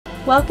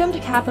Welcome to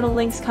Capital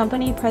Link's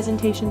company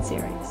presentation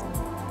series.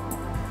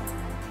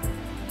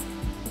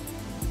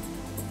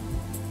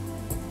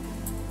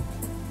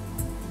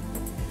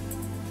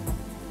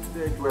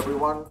 Good day to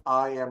everyone.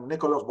 I am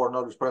Nicholas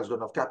Bornodis,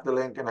 President of Capital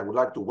Link, and I would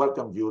like to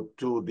welcome you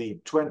to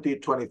the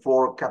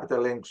 2024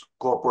 Capital Link's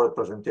corporate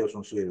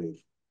presentation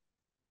series.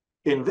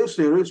 In this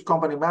series,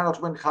 company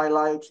management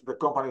highlights the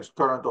company's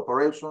current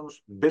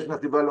operations, business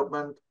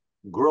development,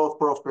 growth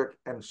prospect,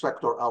 and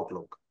sector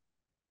outlook.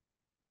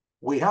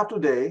 We have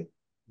today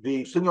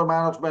the senior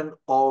management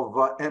of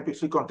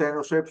MPC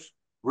Container Ships,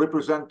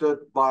 represented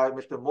by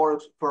Mr.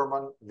 Moritz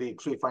Fuhrmann, the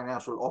Chief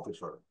Financial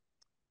Officer.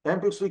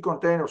 MPC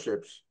Container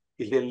Ships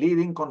is the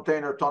leading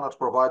container tonnage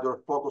provider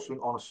focusing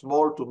on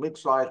small to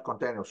mid-sized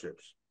container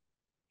ships.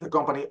 The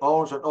company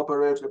owns and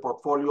operates a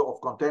portfolio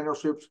of container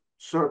ships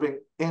serving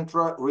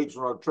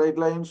intra-regional trade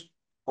lanes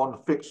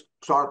on fixed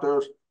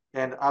charters,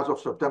 and as of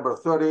September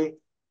 30,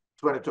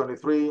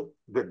 2023,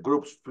 the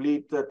group's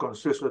fleet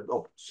consisted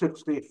of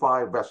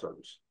 65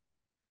 vessels.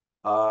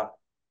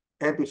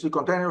 MPC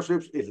Container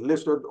Ships is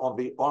listed on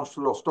the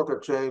Oslo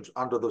Exchange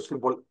under the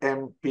symbol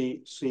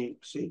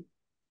MPCC.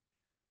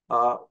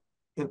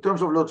 In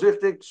terms of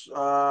logistics,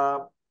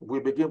 we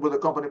begin with a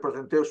company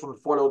presentation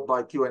followed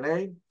by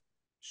Q&A.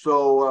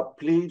 So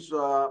please,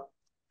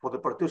 for the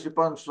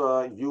participants,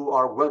 you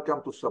are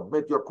welcome to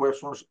submit your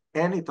questions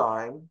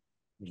anytime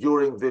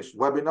during this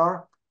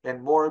webinar,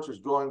 and Moritz is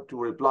going to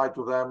reply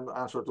to them,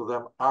 answer to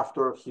them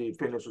after he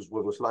finishes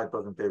with the slide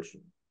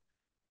presentation.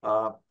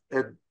 A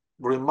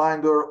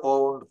reminder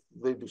on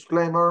the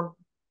disclaimer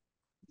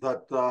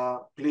that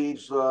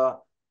please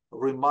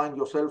remind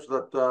yourselves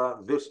that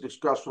this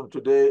discussion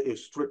today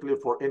is strictly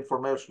for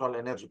informational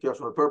and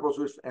educational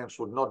purposes and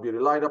should not be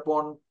relied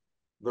upon.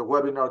 The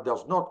webinar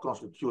does not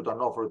constitute an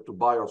offer to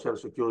buy or sell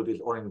securities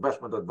or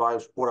investment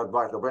advice or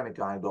advice of any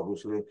kind,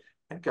 obviously,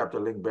 and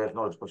Capital Link bears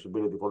no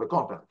responsibility for the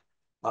content.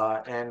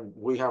 And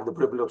we have the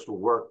privilege to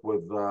work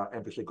with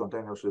MPC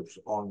Container Ships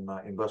on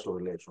investor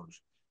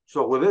relations.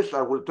 So with this,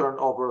 I will turn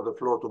over the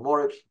floor to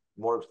Moritz.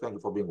 Moritz, thank you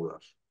for being with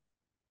us.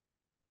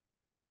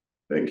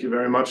 Thank you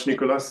very much,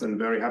 Nicholas, and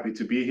very happy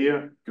to be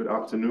here. Good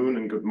afternoon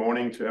and good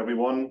morning to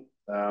everyone.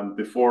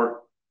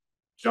 Before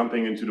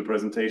jumping into the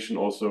presentation,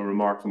 also a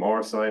remark from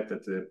our side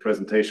that the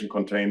presentation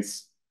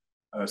contains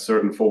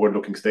certain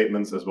forward-looking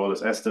statements as well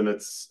as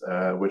estimates,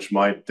 which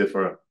might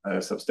differ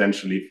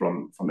substantially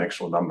from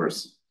actual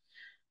numbers.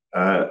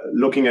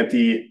 Looking at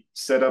the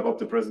setup of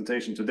the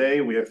presentation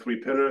today, we have three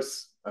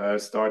pillars,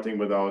 starting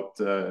with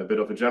a bit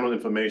of a general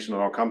information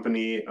on our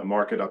company, a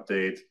market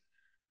update,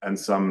 and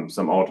some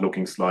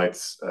outlooking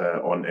slides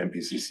on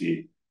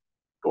MPCC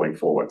going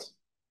forward.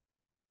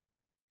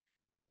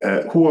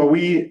 Who are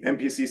we?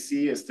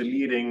 MPCC is the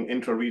leading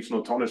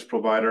intra-regional tonnage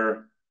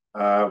provider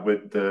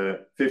with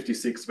the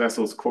 56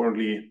 vessels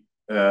currently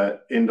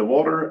in the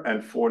water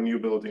and 4 new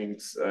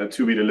buildings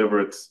to be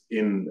delivered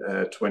in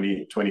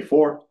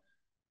 2024.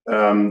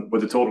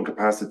 With a total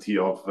capacity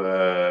of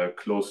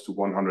close to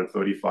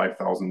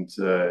 135,000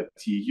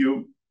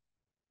 TEU.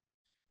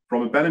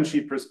 From a balance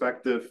sheet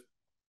perspective,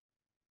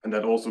 and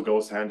that also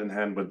goes hand in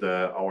hand with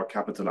our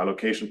capital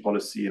allocation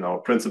policy and our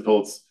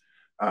principles,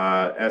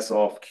 as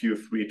of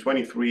Q3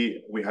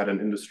 23, we had an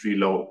industry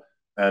low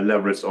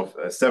leverage of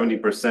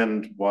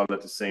 70%, while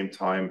at the same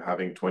time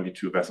having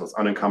 22 vessels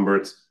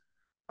unencumbered.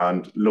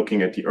 And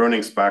looking at the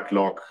earnings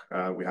backlog,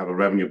 we have a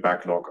revenue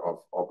backlog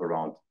of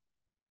around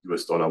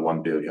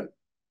 $1 billion.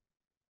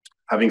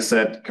 Having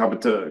said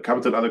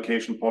capital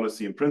allocation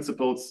policy and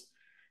principles,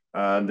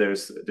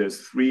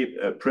 there's three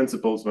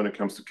principles when it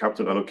comes to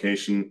capital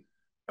allocation.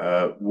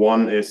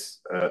 One is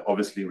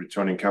obviously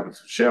returning capital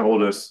to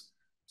shareholders.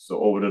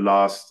 So over the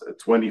last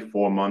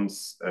 24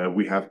 months,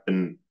 we have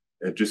been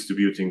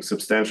distributing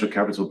substantial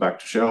capital back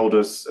to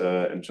shareholders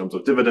in terms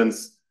of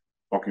dividends,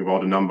 talking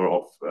about a number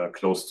of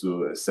close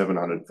to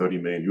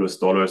 $730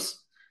 million.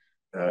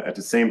 At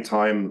the same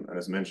time,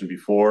 as mentioned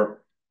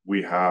before,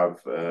 we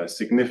have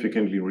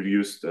significantly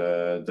reduced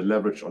the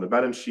leverage on the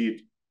balance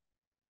sheet,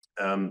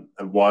 and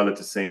while at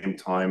the same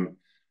time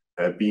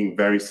being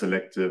very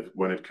selective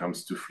when it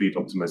comes to fleet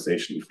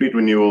optimization and fleet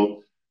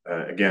renewal.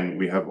 Again,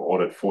 we have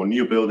ordered 4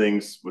 new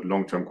buildings with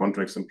long-term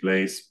contracts in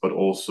place, but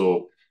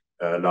also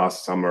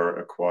last summer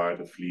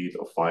acquired a fleet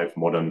of 5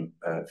 modern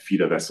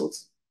feeder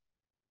vessels.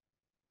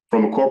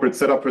 From a corporate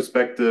setup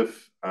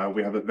perspective,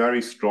 we have a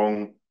very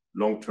strong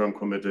long-term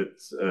committed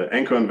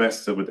anchor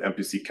investor with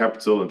MPC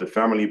Capital and the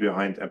family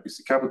behind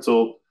MPC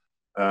Capital.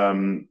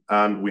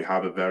 And we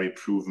have a very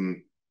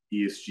proven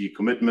ESG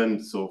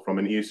commitment. So from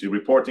an ESG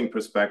reporting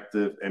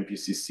perspective,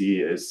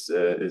 MPCC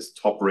is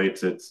top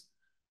rated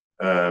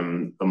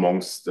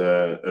amongst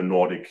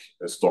Nordic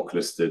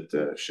stock-listed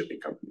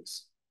shipping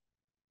companies.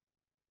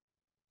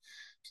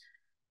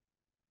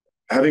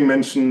 Having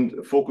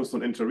mentioned focus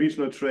on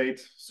interregional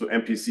trade, so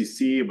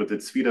MPCC with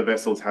its feeder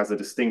vessels has a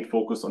distinct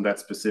focus on that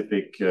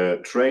specific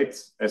trade.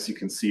 As you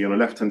can see on the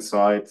left-hand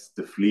side,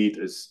 the fleet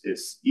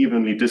is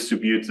evenly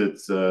distributed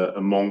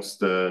amongst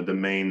the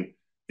main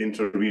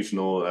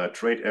intra-regional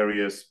trade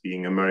areas,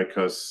 being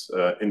Americas,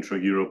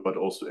 intra-Europe, but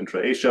also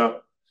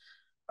intra-Asia.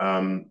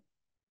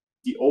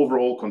 The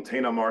overall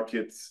container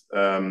market,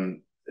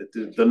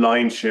 the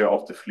lion's share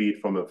of the fleet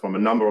from a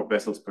number of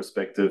vessels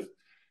perspective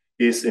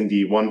is in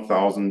the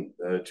 1,000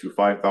 to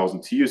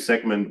 5,000 TEU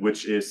segment,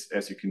 which is,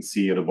 as you can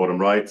see at the bottom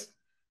right,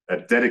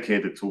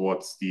 dedicated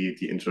towards the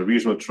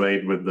intra-regional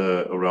trade, with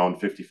around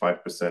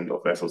 55%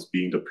 of vessels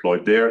being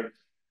deployed there.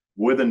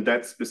 Within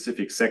that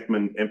specific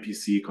segment,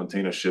 MPC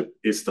Container Ship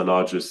is the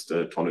largest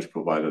tonnage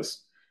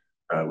providers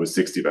with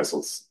 60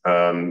 vessels,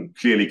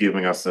 clearly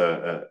giving us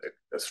a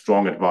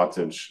strong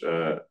advantage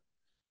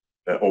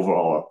over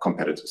our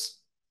competitors.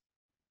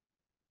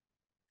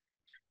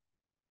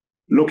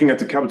 Looking at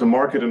the capital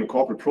market and the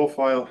corporate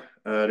profile,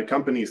 the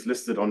company is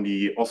listed on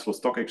the Oslo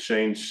Stock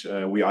Exchange.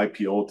 We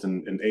IPO'd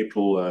in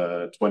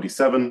April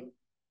 27.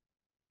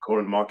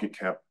 Current market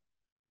cap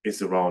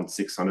is around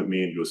 $600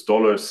 million,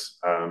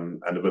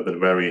 and with a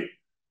very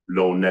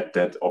low net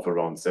debt of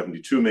around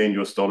 $72 million.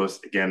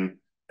 Again,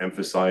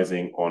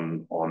 emphasizing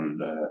on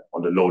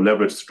the low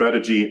leverage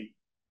strategy.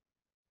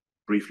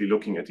 Briefly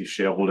looking at the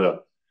shareholder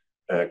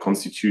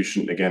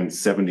constitution, again,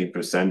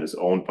 17% is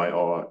owned by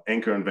our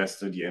anchor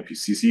investor, the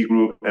MPCC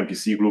Group,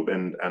 MPC Group,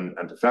 and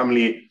the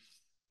family,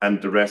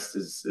 and the rest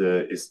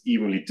is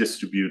evenly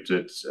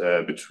distributed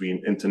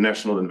between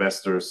international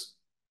investors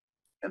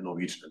and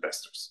Norwegian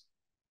investors.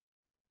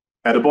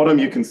 At the bottom,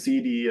 you can see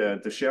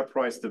the share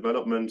price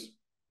development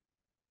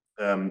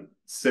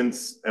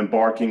since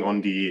embarking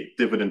on the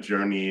dividend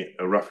journey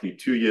roughly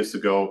 2 years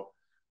ago.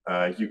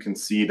 You can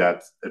see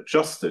that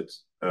adjusted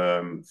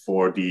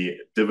for the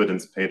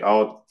dividends paid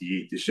out,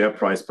 the share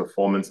price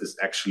performance is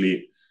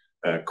actually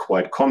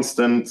quite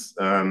constant,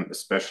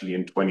 especially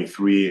in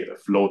 23,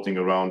 floating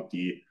around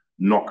the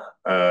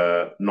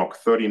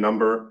 30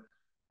 number,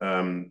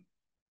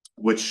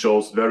 which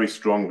shows very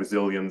strong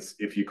resilience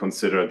if you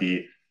consider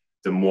the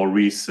more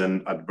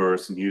recent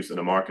adverse news in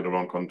the market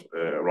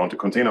around the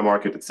container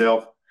market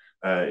itself.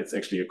 It's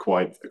actually a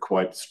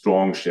quite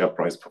strong share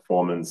price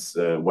performance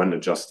when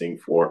adjusting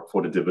for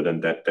the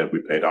dividend that we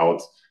paid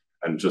out.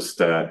 And just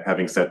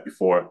having said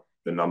before,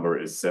 the number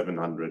is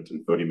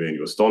 $730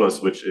 million,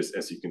 which is,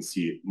 as you can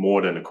see,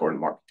 more than the current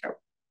market cap.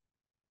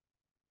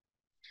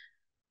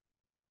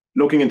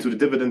 Looking into the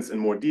dividends in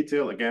more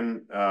detail,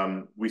 again,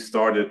 we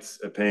started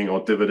paying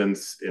out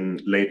dividends in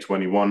late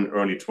 21,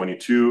 early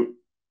 22.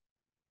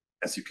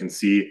 As you can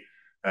see,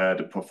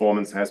 the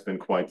performance has been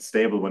quite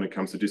stable when it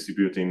comes to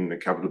distributing the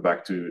capital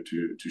back to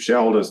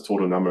shareholders.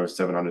 Total number is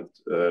 $732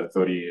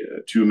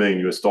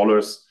 million.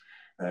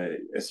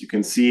 As you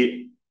can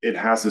see, it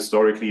has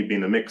historically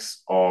been a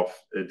mix of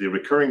the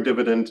recurring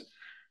dividend.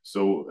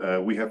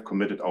 So we have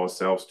committed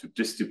ourselves to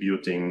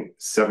distributing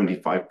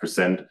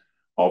 75%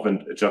 of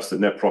an adjusted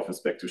net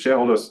profits back to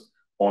shareholders.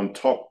 On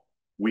top,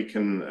 we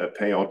can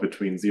pay out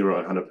between 0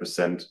 and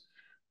 100%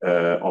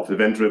 of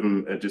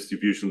event-driven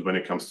distributions when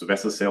it comes to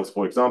vessel sales,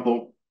 for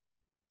example.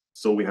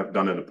 So we have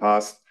done in the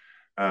past,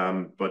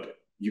 but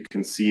you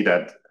can see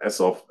that as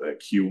of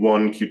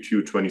Q1,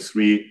 Q2,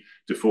 23,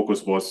 the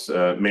focus was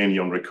mainly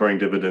on recurring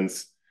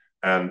dividends.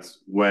 And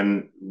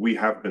when we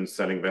have been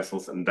selling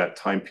vessels in that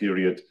time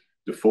period,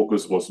 the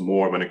focus was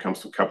more when it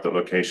comes to capital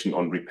allocation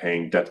on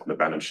repaying debt on the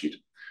balance sheet.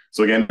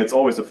 So again, it's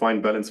always a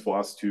fine balance for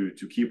us to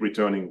keep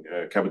returning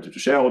capital to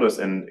shareholders.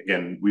 And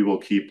again, we will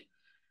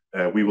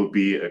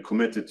be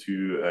committed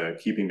to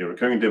keeping the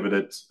recurring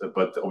dividend,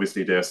 but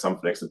obviously there's some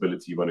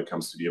flexibility when it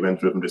comes to the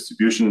event-driven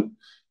distribution.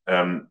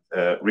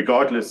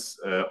 Regardless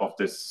of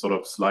this sort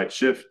of slight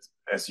shift,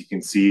 as you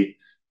can see,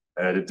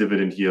 the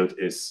dividend yield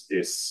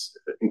is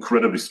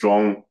incredibly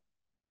strong.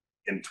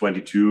 In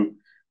 22,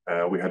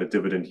 we had a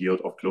dividend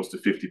yield of close to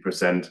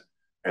 50%,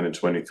 and in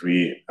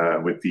 23,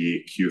 with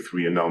the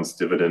Q3 announced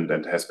dividend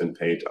that has been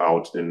paid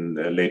out in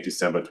late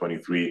December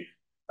 23,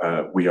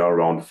 we are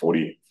around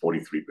 43%.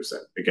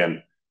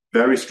 Again,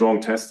 very strong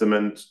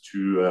testament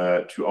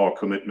to our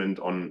commitment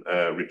on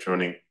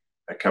returning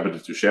capital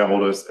to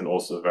shareholders, and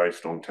also a very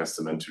strong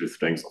testament to the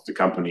strength of the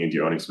company and the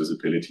earnings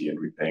visibility and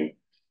repaying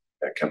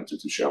capital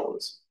to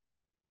shareholders.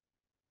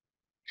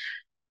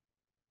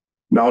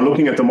 Now,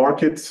 looking at the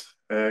market,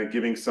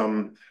 giving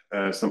some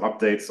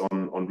updates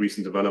on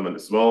recent development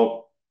as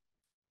well.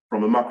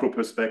 From a macro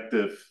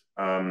perspective,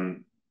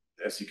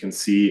 as you can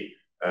see,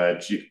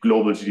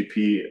 global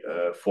GDP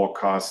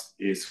forecast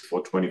is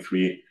for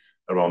 23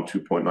 around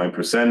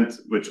 2.9%,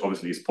 which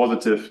obviously is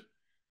positive.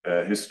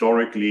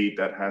 Historically,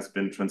 that has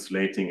been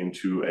translating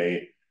into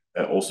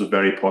also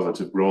very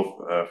positive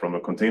growth from a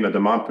container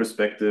demand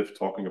perspective.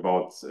 Talking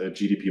about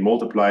GDP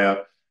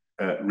multiplier,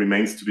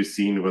 remains to be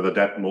seen whether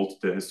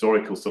the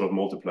historical sort of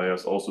multiplier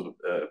is also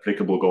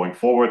applicable going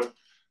forward.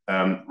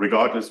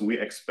 Regardless, we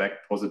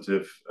expect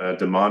positive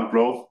demand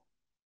growth.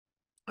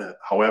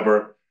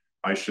 However,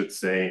 I should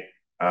say,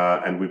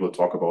 and we will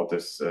talk about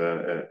this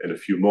in a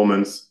few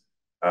moments,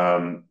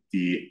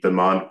 the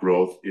demand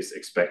growth is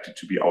expected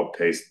to be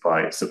outpaced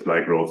by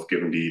supply growth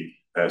given the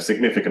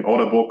significant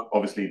order book.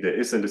 Obviously, there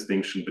is a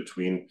distinction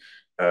between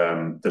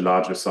the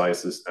larger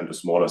sizes and the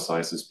smaller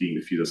sizes being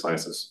the feeder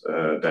sizes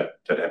that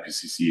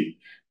MPCC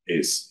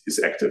is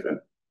active in.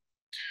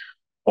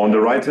 On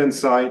the right-hand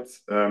side,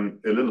 a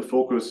little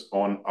focus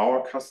on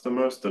our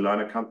customers, the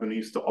liner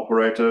companies, the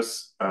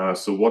operators.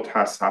 So what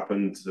has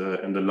happened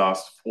in the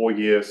last 4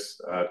 years,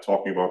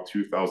 talking about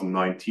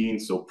 2019,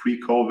 so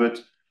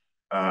pre-COVID,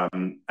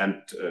 and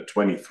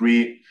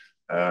 23.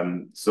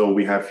 So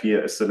we have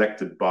here a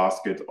selected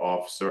basket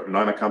of certain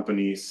liner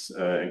companies,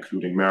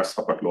 including Maersk,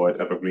 Hapag-Lloyd,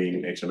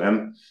 Evergreen,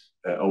 H&M,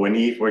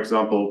 ONE, for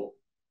example.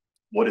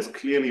 What is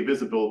clearly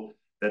visible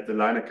that the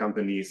liner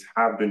companies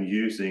have been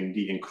using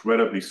the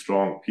incredibly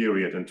strong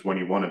period in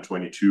 21 and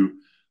 22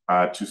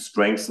 to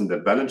strengthen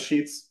their balance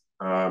sheets.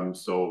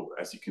 So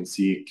as you can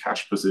see,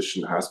 cash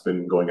position has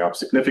been going up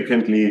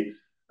significantly,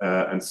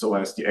 and so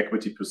has the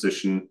equity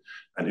position.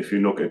 And if you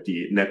look at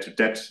the net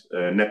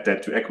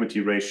debt to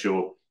equity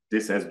ratio,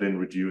 this has been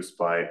reduced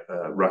by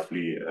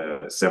roughly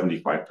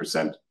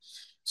 75%.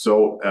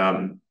 So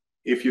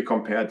if you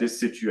compare this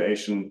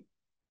situation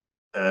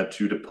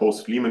to the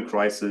post-Lehman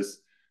crisis,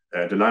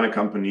 the liner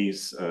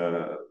companies,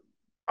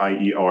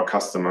 i.e. our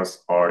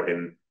customers, are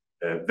in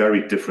a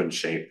very different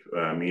shape,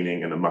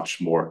 meaning in a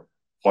much more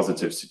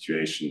positive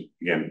situation,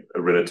 again,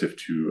 relative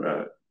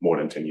to more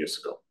than 10 years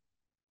ago.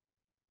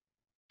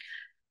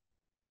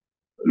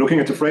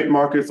 Looking at the freight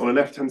markets on the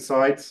left-hand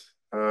side,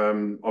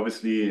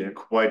 obviously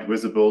quite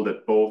visible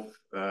that both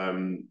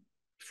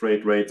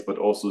freight rates, but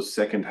also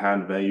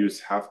second-hand values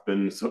have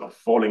been sort of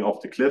falling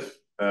off the cliff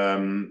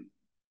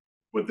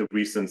with the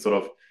recent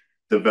sort of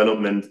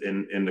development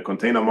in the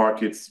container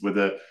markets, with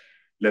a,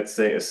 let's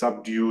say, a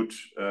subdued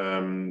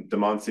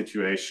demand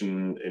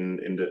situation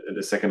in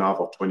the second half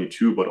of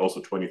 22, but also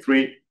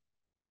 23.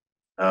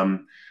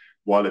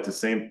 While at the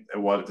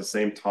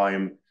same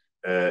time,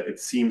 it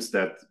seems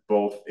that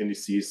both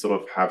indices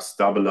sort of have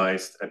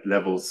stabilized at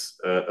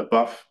levels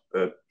above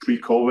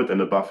pre-COVID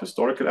and above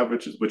historical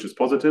averages, which is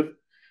positive.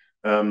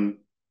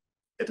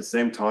 At the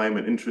same time,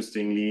 and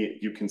interestingly,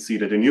 you can see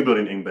that the new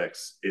building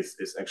index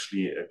is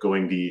actually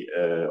going the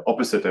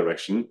opposite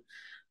direction,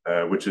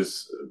 which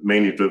is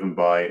mainly driven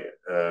by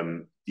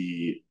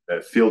the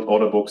filled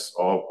order books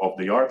of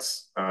the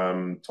yards,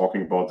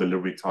 talking about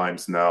delivery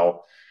times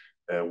now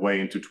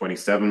way into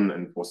 27,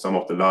 and for some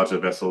of the larger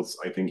vessels,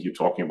 I think you're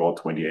talking about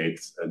 28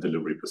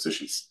 delivery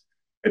positions.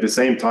 At the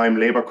same time,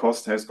 labor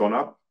cost has gone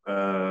up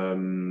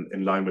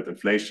in line with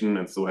inflation,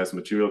 and so has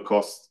material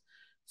cost.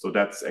 So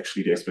that's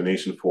actually the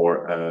explanation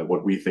for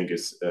what we think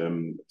is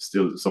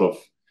still sort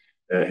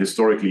of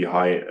historically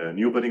high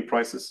new building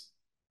prices.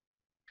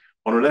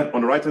 On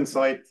the right-hand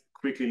side,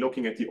 quickly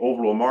looking at the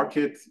overall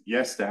market,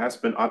 yes, there has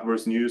been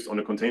adverse news on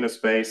the container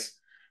space.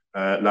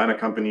 Liner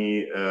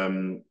company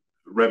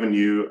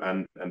revenue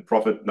and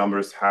profit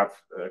numbers have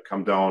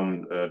come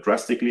down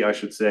drastically, I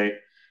should say,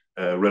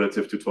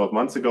 relative to 12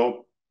 months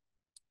ago.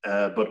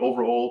 But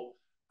overall,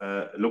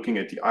 looking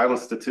at the idle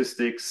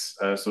statistics,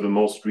 so the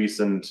most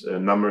recent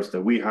numbers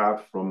that we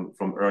have from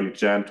early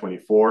Jan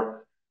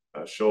 24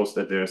 shows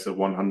that there's a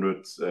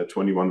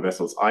 121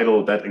 vessels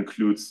idle. That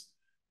includes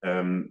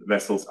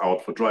vessels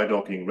out for dry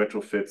docking,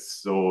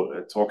 retrofits,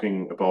 so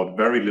talking about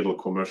very little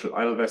commercial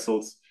idle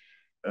vessels.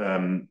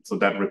 So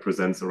that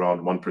represents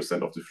around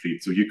 1% of the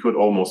fleet. So you could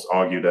almost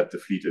argue that the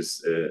fleet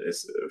is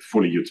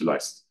fully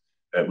utilized,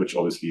 which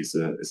obviously is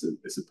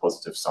a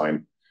positive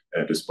sign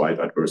despite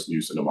adverse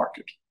news in the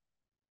market.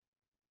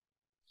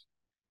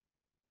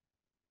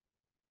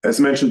 As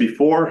mentioned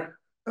before,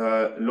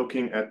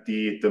 looking at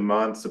the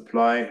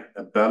demand-supply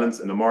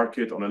balance in the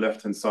market, on the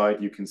left-hand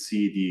side, you can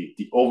see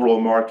the overall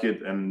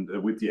market, and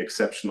with the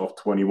exception of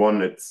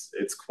 21,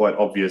 it's quite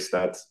obvious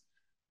that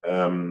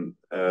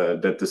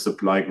the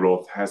supply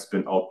growth has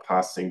been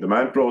outpacing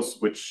demand growth,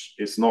 which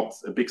is not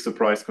a big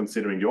surprise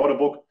considering the order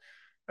book.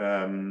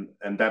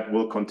 And that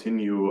will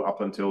continue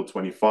up until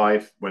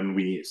 25, when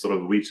we sort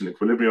of reach an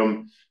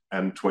equilibrium,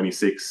 and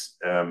 26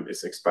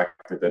 is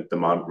expected that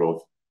demand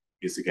growth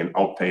is again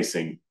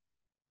outpacing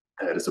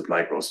the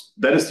supply growth.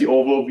 That is the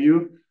overall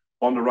view.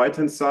 On the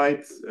right-hand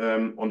side,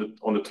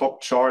 on the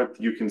top chart,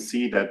 you can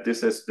see that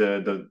this is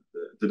the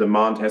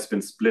demand has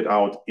been split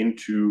out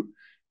into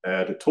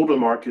the total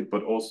market,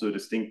 but also a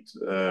distinct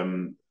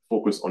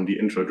focus on the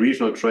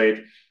intra-regional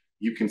trade.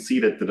 You can see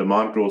that the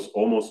demand growth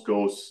almost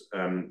goes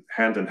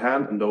hand in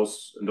hand in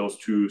those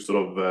two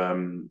sort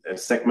of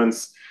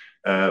segments.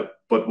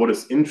 But what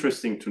is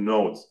interesting to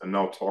note, and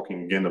now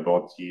talking again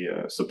about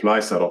the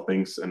supply side of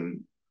things,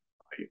 and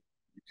you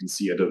can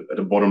see at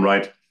the bottom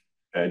right,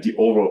 the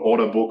overall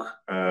order book,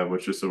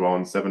 which is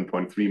around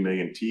 7.3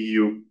 million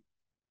TEU.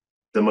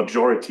 The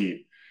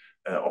majority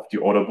of the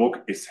order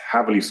book is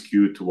heavily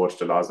skewed towards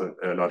the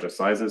larger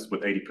sizes,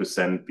 with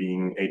 80%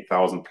 being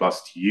 8,000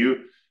 plus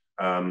TEU.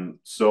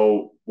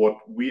 So what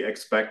we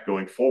expect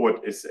going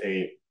forward is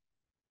a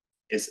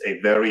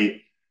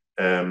very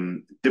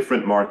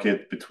different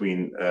market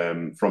between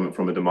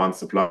from a demand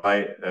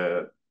supply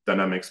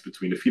dynamics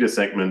between the feeder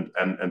segment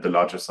and the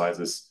larger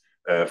sizes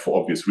for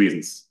obvious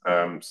reasons.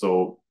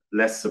 So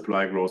less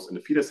supply growth in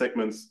the feeder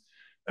segments,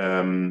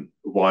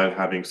 while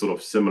having sort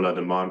of similar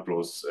demand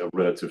growth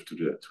relative to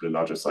the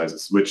larger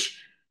sizes,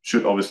 which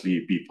should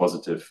obviously be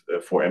positive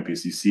for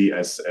MPCC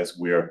as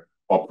we're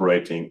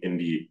operating in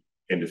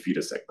the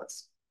feeder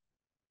segments.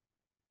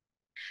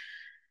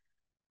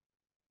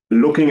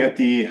 Looking at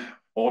the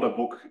order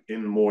book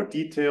in more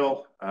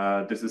detail,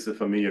 this is a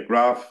familiar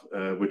graph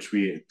which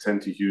we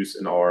tend to use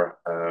in our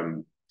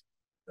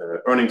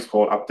earnings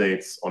call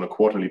updates on a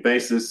quarterly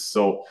basis.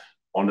 So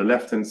on the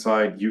left-hand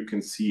side, you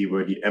can see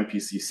where the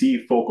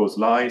MPCC focus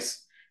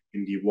lies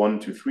in the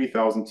 1,000 to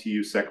 3,000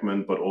 TEU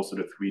segment, but also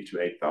the 3,000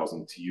 to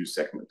 8,000 TEU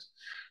segment.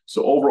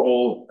 So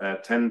overall,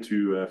 10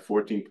 to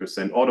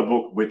 14% order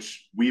book,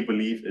 which we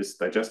believe is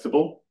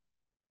digestible,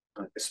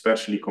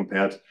 especially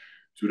compared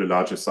to the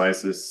larger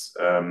sizes.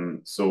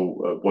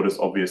 What is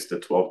obvious, the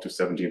 12 to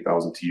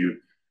 17,000 TEU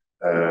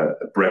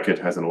bracket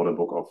has an order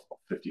book of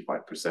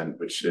 55%,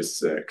 which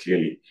is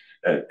clearly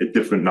a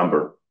different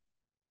number.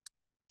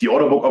 The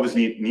order book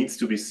obviously needs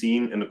to be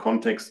seen in the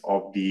context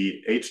of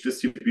the age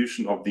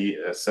distribution of the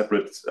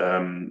separate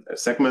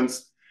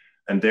segments.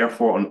 And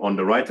therefore, on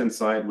the right-hand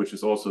side, which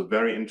is also a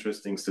very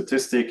interesting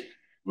statistic,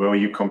 where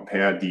you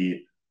compare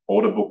the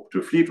order book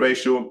to fleet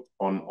ratio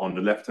on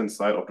the left-hand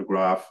side of the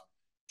graph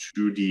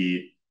to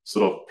the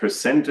sort of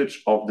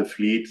percentage of the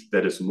fleet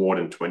that is more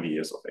than 20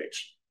 years of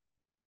age.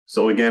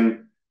 So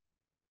again,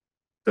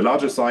 the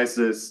larger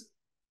sizes,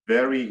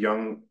 very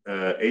young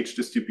age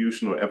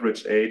distribution or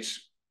average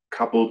age,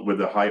 coupled with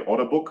a high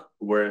order book,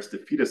 whereas the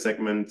feeder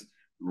segment,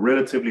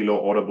 relatively low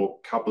order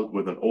book, coupled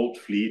with an old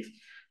fleet.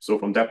 So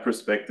from that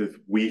perspective,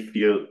 we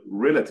feel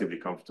relatively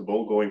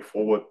comfortable going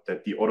forward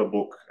that the order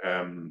book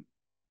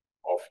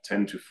of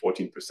 10 to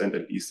 14%,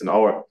 at least in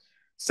our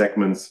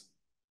segments,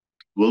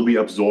 will be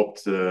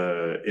absorbed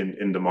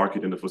in the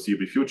market in the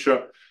foreseeable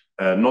future,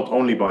 not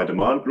only by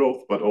demand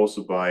growth, but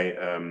also by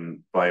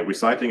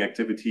recycling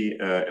activity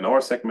in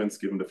our segments,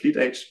 given the fleet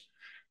age.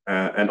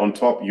 And on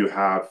top, you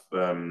have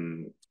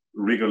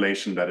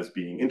regulation that is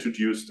being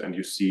introduced, and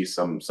you see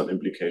some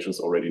implications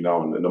already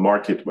now in the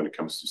market when it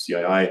comes to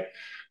CII,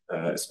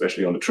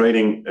 especially on the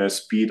trading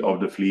speed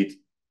of the fleet.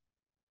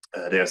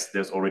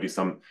 There's already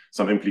some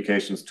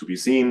implications to be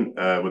seen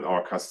with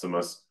our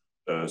customers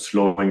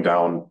slowing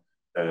down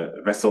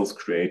vessels,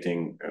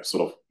 creating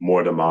sort of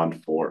more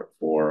demand for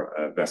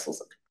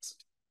vessels and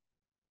capacity.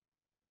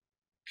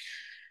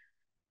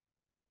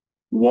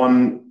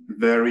 One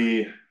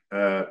very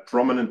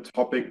prominent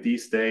topic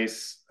these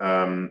days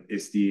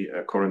is the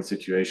current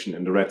situation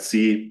in the Red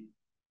Sea.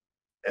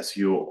 As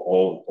you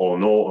all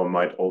know or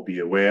might all be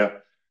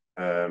aware,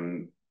 a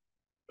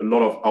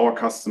lot of our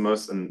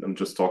customers, and I'm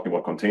just talking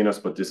about containers,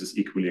 but this is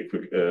equally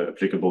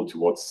applicable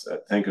towards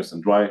tankers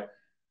and dry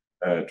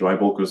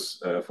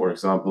bulkers, for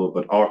example.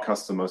 But our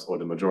customers, or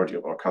the majority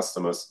of our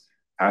customers,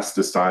 has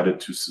decided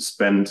to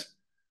suspend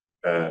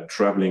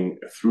traveling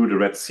through the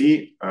Red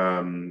Sea,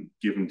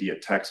 given the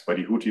attacks by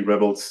the Houthi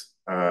rebels.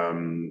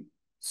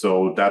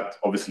 So that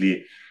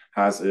obviously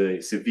has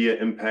a severe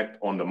impact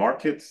on the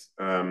market.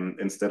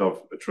 Instead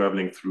of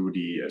traveling through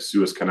the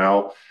Suez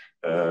Canal,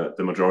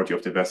 the majority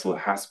of the vessel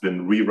has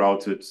been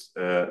rerouted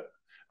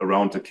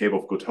around the Cape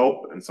of Good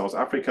Hope in South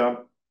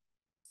Africa.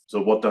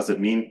 So what does it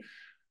mean?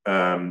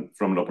 From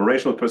an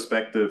operational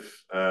perspective,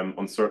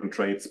 on certain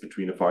trades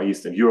between the Far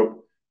East and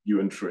Europe,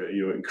 you're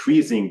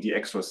increasing the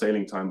extra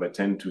sailing time by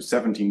 10 to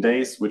 17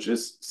 days, which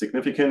is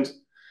significant.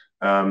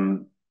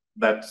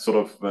 That sort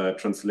of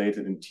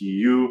translated in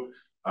TEU.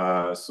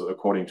 So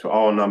according to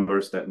our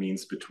numbers, that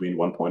means between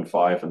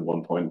 1.5 and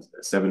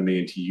 1.7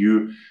 million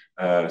TEU.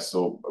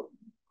 So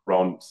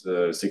around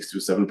 6 to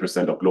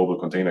 7% of global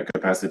container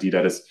capacity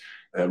that is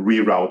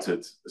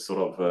rerouted, sort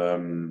of,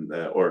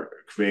 or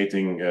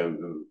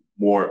creating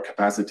more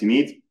capacity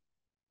need.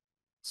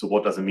 So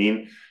what does it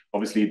mean?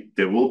 Obviously,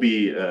 there will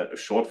be a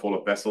shortfall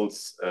of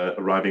vessels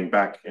arriving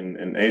back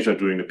in Asia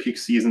during the peak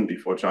season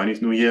before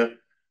Chinese New Year.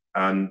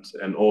 And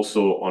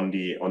also on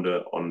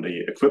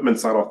the equipment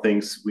side of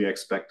things, we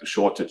expect a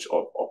shortage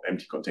of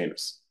empty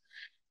containers.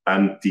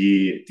 And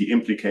the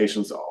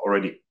implications are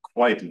already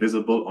quite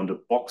visible on the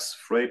box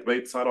freight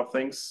rate side of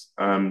things.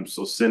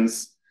 So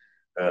since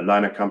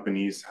liner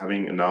companies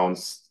having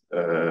announced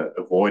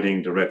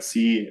avoiding the Red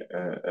Sea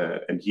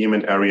and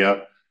Yemen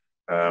area,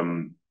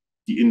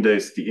 the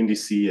index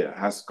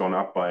has gone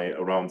up by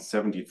around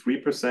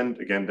 73%.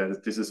 Again,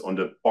 this is on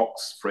the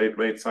box freight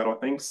rate side of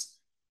things.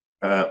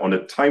 On the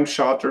time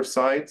charter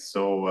side,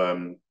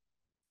 so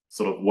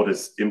sort of what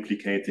is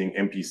implicating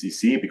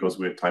MPCC, because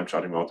we're time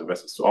chartering out the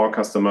vessels to our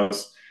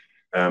customers.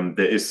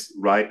 There is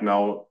right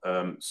now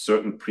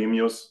certain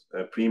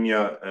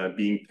premia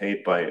being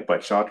paid by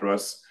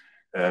charterers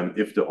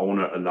if the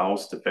owner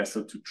allows the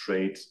vessel to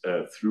trade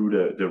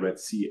through the Red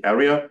Sea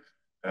area.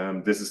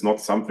 This is not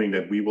something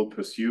that we will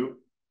pursue,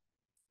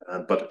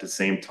 but at the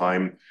same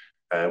time,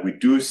 we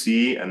do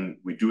see and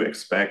we do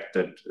expect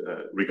that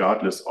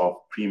regardless of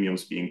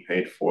premiums being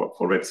paid for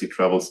Red Sea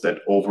travels, that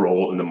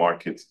overall in the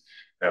market,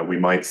 we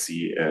might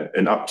see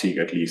an uptick,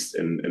 at least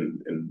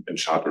in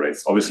charter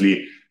rates.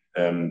 Obviously,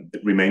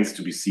 It remains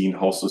to be seen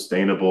how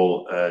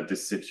sustainable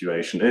this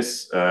situation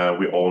is.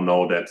 We all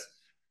know that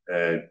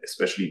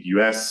especially the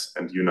US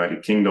and the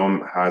United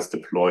Kingdom has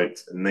deployed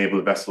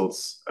naval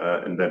vessels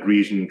in that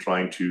region,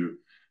 trying to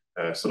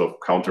sort of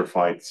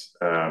counterfight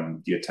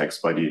the attacks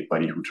by the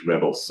Houthi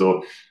rebels.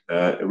 So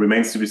it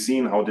remains to be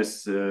seen how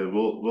this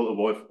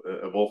will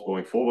evolve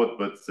going forward.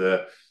 But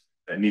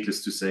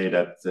needless to say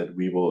that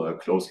we will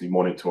closely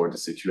monitor the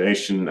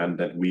situation, and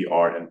that we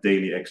are in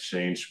daily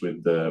exchange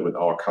with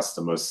our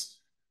customers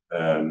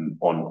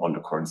on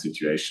the current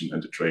situation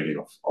and the trading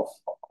of our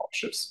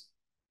ships.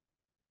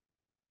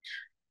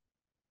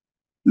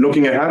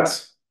 Looking ahead,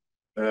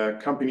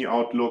 company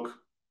outlook,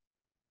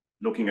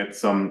 looking at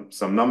some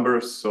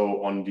numbers.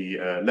 So on the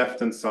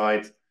left-hand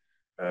side,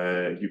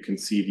 you can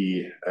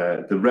see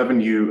the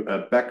revenue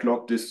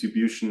backlog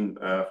distribution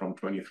from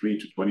 23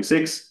 to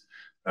 26.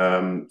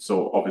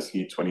 So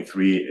obviously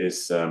 23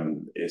 is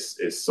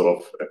sort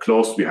of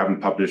close. We haven't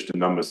published the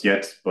numbers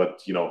yet,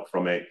 but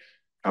from a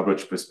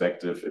coverage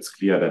perspective, it's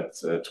clear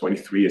that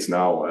 23 is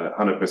now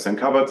 100%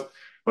 covered.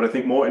 But I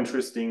think more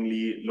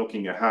interestingly,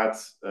 looking ahead,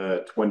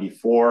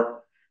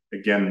 24,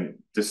 again,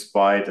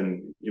 despite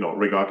and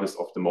regardless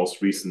of the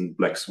most recent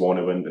Black Swan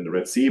event in the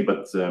Red Sea,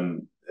 but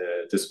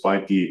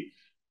despite the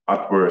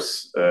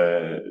adverse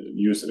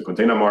news in the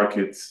container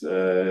market,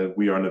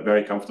 we are in a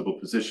very comfortable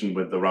position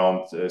with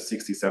around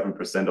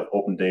 67% of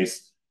open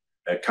days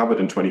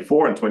covered in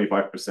 24 and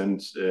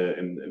 25%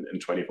 in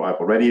 25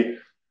 already.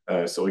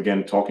 So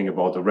again, talking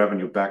about the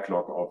revenue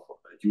backlog of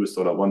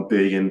 $1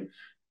 billion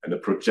and a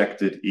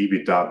projected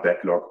EBITDA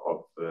backlog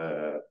of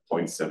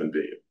 0.7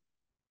 billion.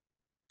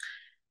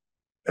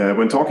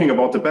 When talking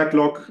about the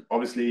backlog,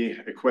 obviously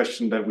a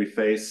question that we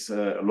face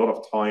a lot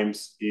of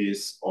times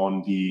is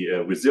on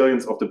the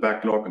resilience of the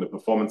backlog and the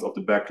performance of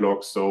the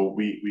backlog. So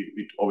we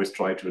always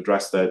try to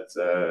address that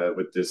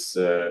with this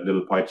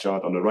little pie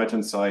chart on the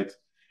right-hand side.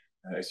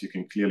 As you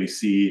can clearly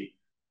see,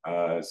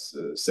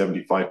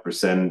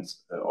 75%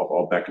 of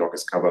our backlog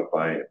is covered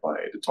by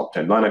the top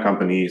 10 liner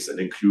companies, and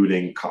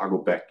including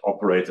cargo-backed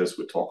operators,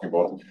 we're talking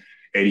about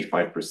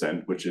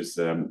 85%, which is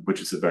a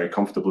very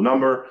comfortable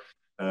number.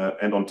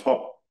 And on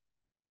top,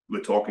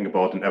 we're talking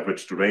about an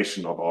average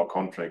duration of our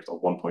contract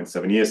of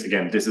 1.7 years.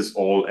 Again, this is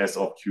all as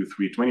of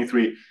Q3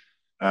 23.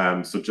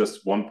 So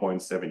just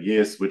 1.7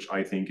 years, which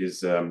I think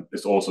is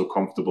also a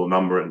comfortable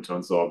number in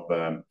terms of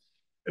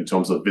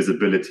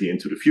visibility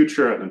into the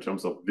future and in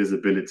terms of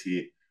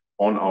visibility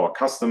on our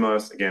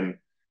customers. Again,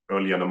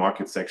 earlier in the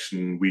market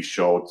section, we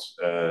showed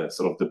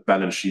sort of the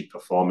balance sheet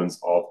performance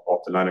of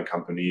the liner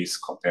companies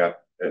compared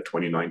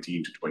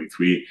 2019 to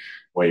 23,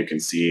 where you can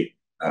see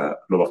a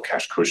lot of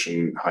cash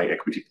cushion, high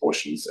equity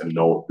portions, and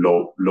low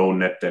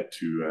net debt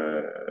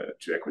to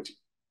equity.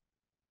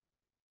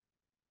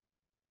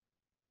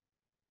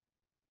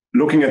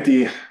 Looking at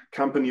the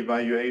company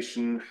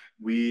valuation,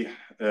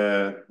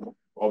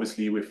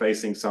 obviously we're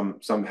facing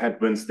some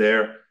headwinds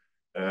there,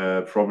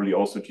 probably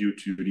also due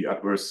to the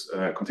adverse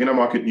container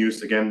market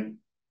news. Again,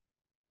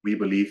 we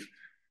believe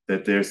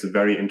that there's a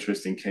very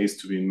interesting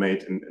case to be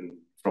made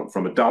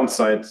from a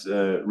downside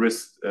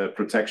risk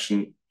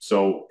protection.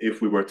 So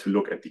if we were to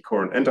look at the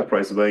current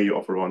enterprise value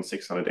of around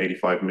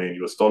 $685 million,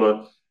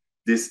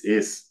 this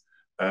is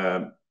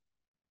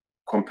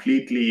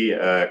completely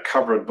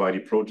covered by the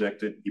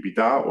projected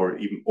EBITDA, or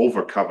even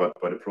over covered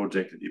by the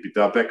projected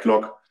EBITDA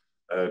backlog,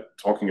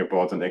 talking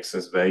about an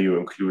excess value,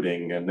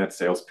 including net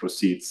sales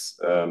proceeds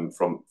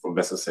from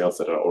vessel sales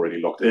that are already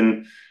locked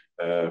in,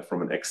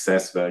 from an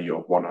excess value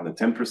of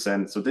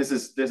 110%. So this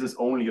is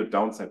only a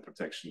downside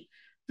protection.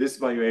 This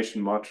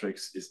valuation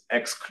matrix is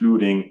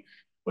excluding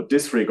or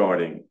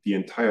disregarding the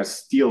entire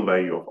steel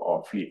value of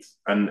our fleet.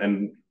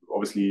 And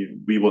obviously,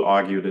 we will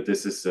argue that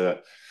this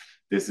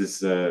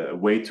is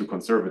way too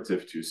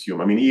conservative to assume.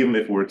 I mean, even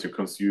if we were to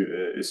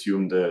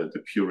assume the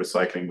pure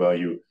recycling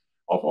value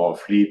of our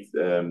fleet,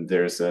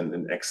 there's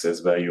an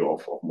excess value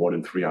of more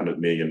than 300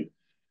 million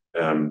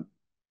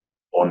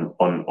on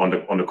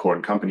the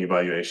current company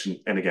valuation.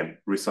 And again,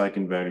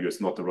 recycling value is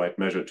not the right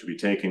measure to be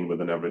taken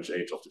with an average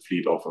age of the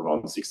fleet of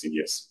around 16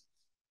 years.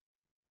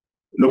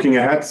 Looking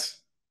ahead,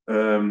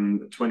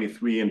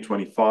 23 and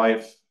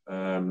 25,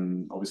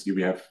 obviously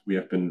we have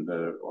been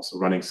also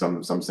running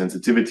some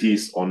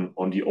sensitivities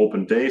on the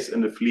open days in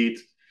the fleet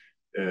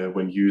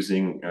when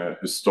using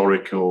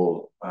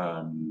historical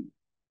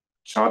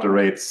charter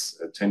rates,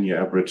 10-year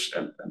average,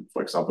 and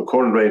for example,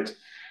 current rate.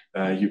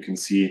 You can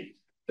see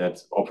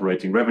that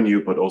operating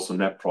revenue, but also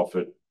net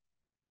profit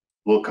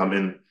will come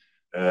in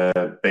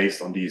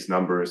based on these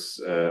numbers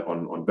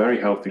on very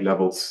healthy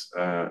levels.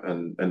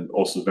 And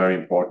also very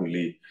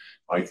importantly,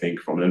 I think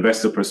from an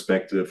investor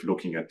perspective,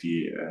 looking at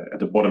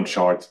the bottom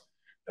chart,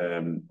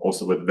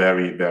 also with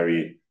very,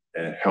 very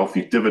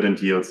healthy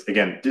dividend yields.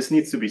 Again, this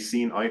needs to be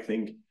seen, I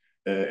think,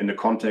 in the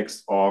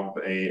context of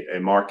a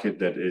market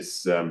that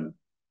is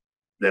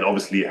that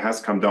obviously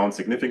has come down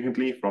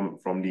significantly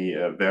from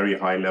the very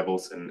high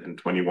levels in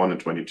 21 and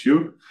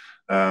 22.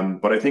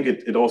 But I think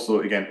it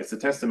also, again, it's a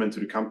testament to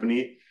the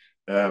company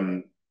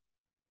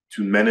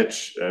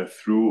manage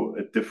through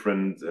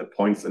different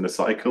points in the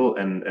cycle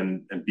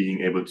and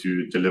being able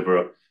to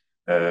deliver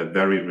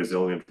very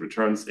resilient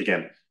returns.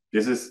 Again,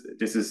 this is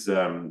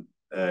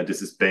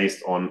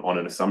based on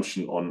an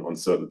assumption on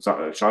certain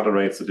charter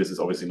rates. So this is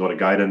obviously not a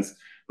guidance,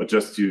 but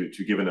just to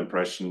give an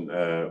impression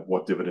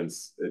what dividend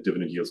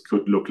yields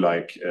could look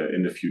like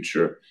in the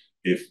future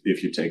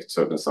if you take a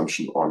certain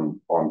assumption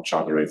on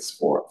charter rates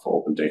for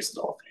open days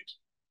in our fleet.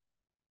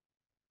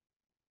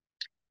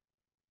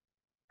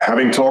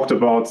 Having talked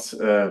about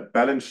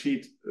balance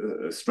sheet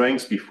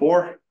strengths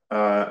before,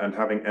 and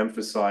having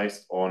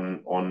emphasized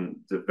on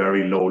the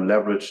very low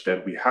leverage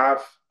that we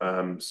have.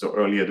 So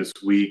earlier this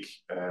week,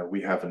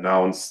 we have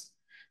announced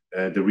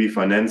the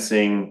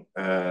refinancing,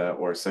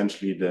 or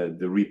essentially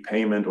the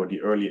repayment or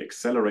the early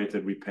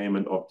accelerated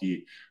repayment of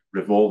the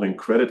revolving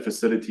credit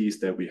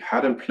facilities that we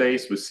had in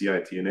place with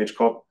CIT and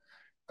HCOP.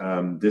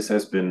 This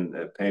has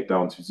been paid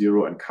down to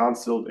zero and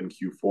cancelled in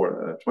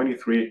Q4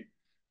 23.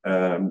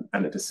 And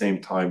at the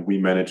same time, we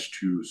managed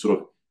to sort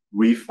of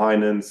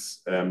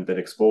refinance that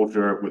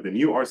exposure with a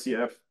new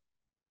RCF,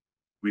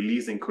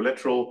 releasing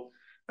collateral,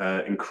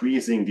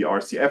 increasing the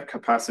RCF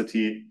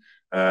capacity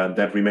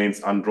that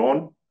remains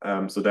undrawn.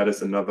 So that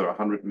is another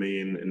 100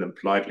 million in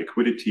implied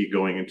liquidity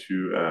going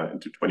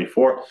into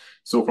 24.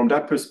 So from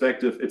that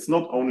perspective, it's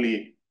not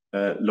only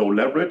low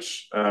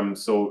leverage.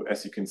 So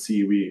as you can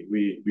see,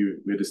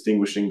 we're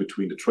distinguishing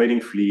between the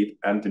trading fleet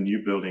and the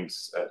new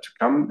buildings to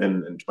come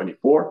in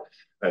 24.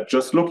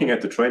 Just looking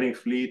at the trading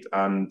fleet,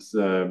 and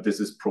this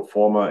is pro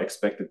forma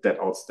expected debt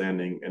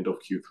outstanding end of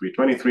Q3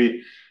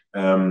 23.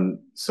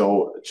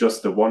 So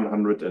just the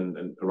 100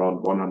 and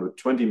around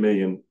 120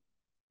 million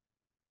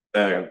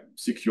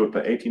secured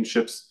by 18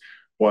 ships,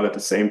 while at the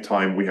same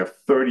time we have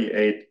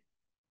 38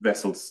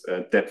 vessels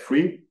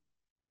debt-free.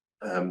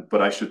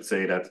 But I should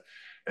say that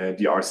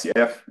the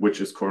RCF,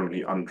 which is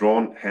currently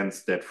undrawn,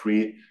 hence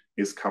debt-free,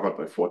 is covered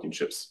by 14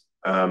 ships.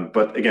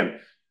 But again,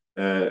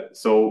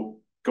 so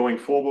going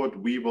forward,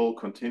 we will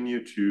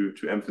continue to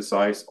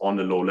emphasize on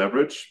the low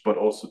leverage, but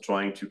also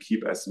trying to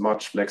keep as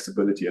much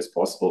flexibility as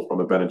possible from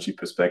a balance sheet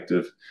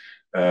perspective,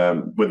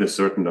 with a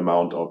certain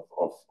amount of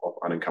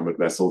unencumbered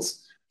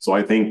vessels. So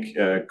I think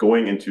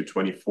going into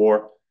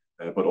 24,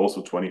 but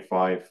also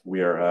 25,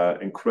 we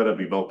are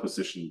incredibly well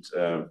positioned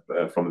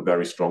from a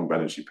very strong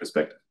balance sheet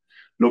perspective.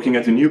 Looking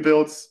at the new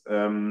builds,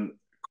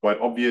 quite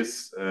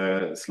obvious,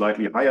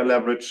 slightly higher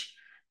leverage,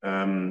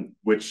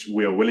 which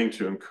we are willing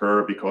to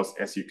incur because,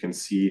 as you can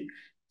see,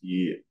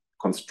 the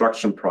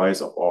construction price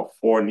of our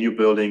 4 new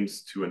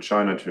buildings, 2 in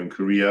China, 2 in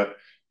Korea,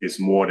 is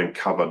more than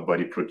covered by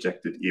the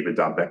projected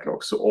EBITDA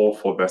backlog. So all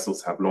 4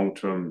 vessels have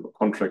long-term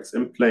contracts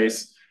in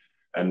place,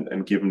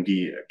 and given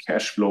the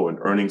cash flow and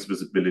earnings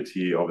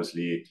visibility,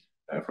 obviously,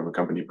 from a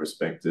company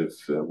perspective,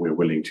 we're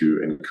willing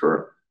to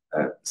incur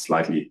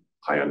slightly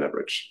higher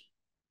leverage.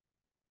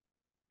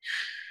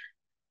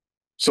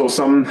 So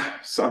some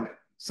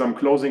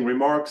closing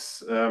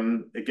remarks.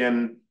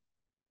 Again,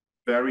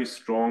 very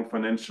strong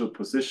financial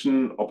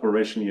position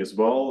operationally as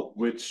well,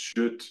 which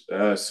should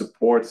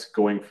support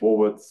going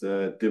forward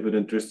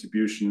dividend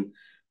distribution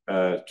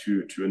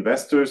to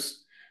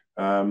investors.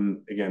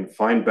 Again,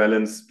 fine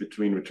balance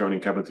between returning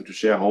capital to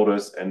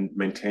shareholders and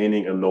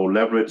maintaining a low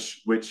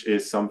leverage, which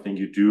is something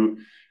you do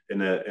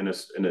in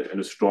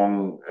a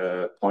strong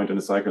point in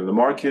the cycle of the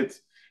market,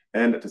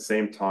 and at the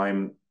same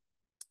time,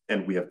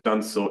 and we have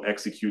done so,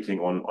 executing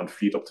on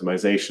fleet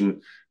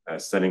optimization,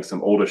 selling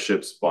some older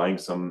ships, buying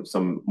some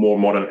more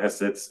modern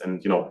assets,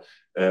 and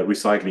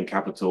recycling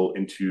capital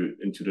into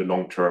the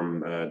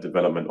long-term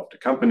development of the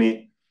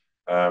company.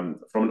 From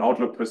an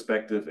outlook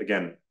perspective,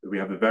 again, we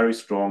have a very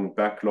strong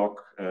backlog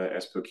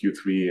as per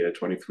Q3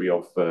 23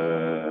 of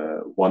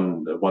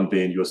 $1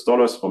 billion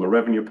from a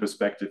revenue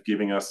perspective,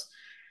 giving us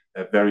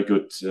a very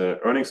good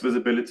earnings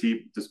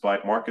visibility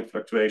despite market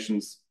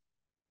fluctuations.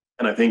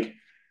 And I think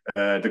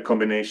the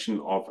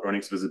combination of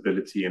earnings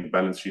visibility and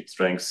balance sheet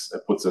strengths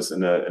puts us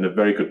in a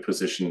very good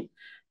position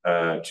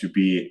to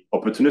be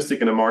opportunistic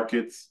in the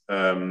market,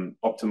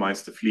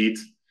 optimize the fleet,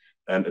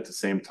 and at the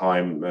same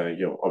time,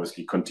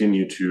 obviously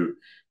continue to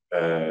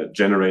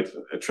generate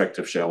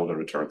attractive shareholder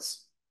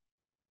returns.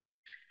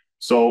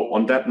 So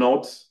on that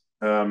note,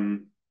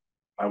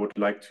 I would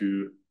like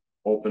to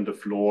open the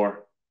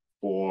floor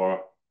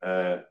for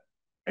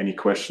any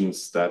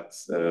questions that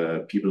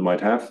people might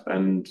have,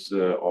 and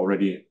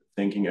already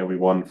thanking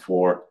everyone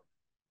for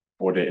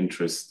their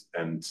interest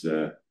and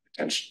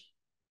attention.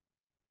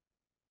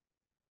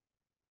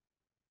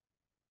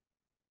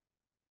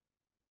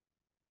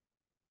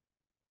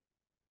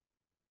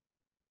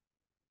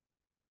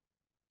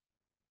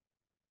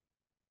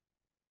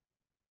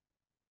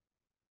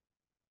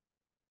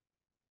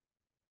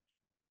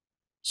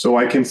 So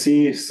I can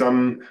see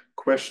some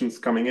questions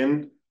coming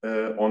in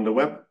on the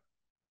web.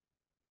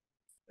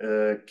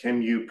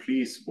 Can you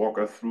please walk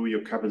us through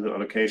your capital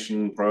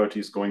allocation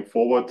priorities going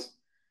forward?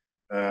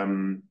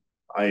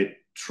 I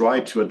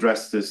tried to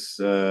address this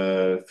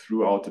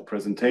throughout the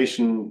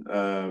presentation.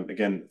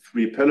 Again,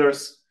 3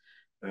 pillars.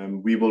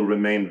 We will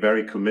remain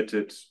very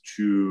committed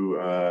to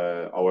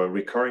our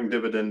recurring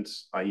dividend,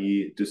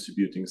 i.e.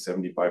 distributing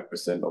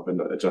 75% of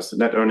adjusted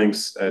net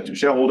earnings to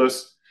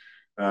shareholders.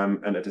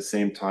 And at the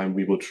same time,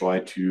 we will try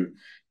to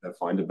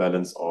find a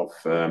balance of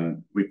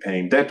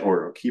repaying debt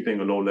or keeping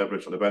a low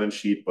leverage on the balance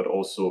sheet, but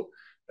also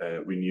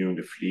renewing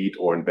the fleet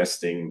or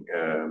investing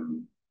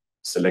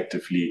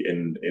selectively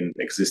in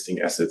existing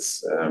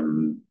assets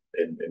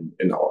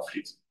in our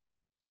fleet.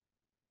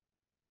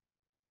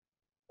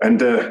 And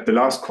the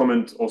last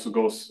comment also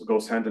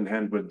goes hand in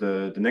hand with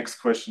the next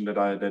question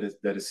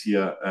that is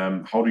here.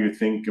 How do you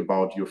think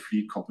about your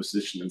fleet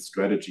composition and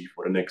strategy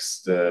for the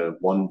next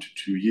 1 to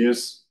 2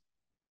 years?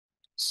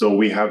 So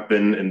we have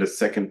been in the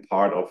second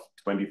part of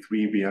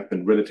 23. We have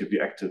been relatively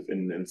active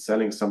in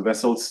selling some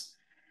vessels,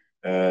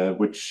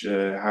 which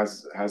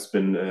has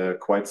been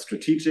quite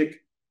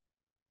strategic.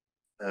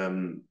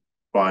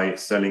 By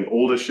selling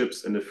older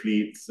ships in the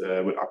fleet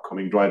with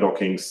upcoming dry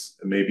dockings,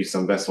 maybe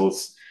some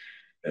vessels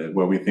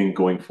where we think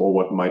going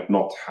forward might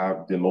not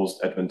have the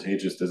most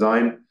advantageous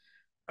design.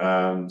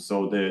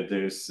 So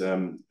there's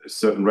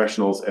certain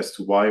rationales as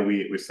to why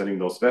we're selling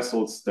those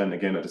vessels. Then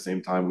again, at the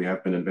same time, we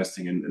have been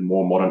investing in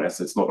more modern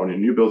assets, not only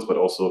new builds, but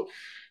also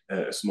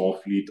a small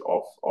fleet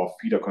of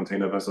feeder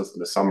container vessels in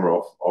the summer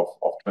of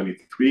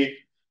 23.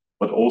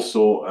 But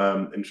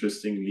also,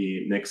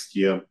 interestingly, next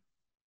year,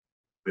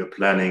 we're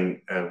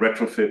planning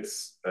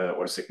retrofits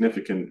or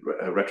significant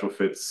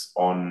retrofits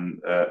on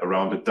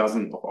around a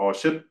dozen of our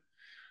ships.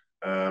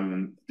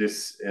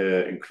 This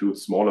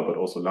includes smaller but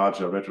also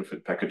larger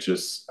retrofit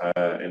packages,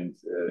 and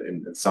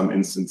in some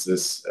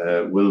instances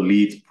will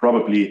lead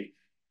probably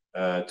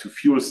to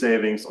fuel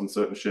savings on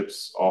certain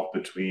ships of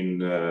between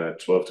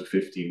 12 to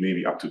 15,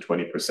 maybe up to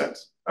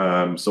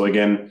 20%. So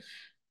again,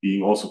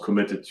 being also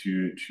committed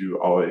to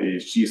our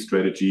ESG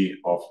strategy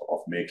of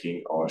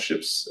making our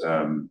ships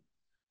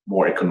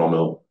more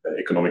economical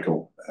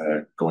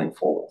going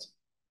forward.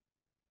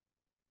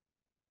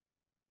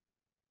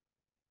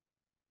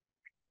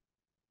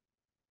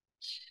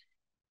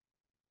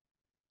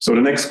 So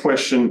the next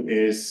question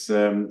is,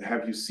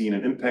 have you seen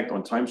an impact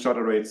on time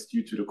charter rates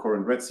due to the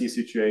current Red Sea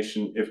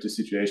situation? If the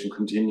situation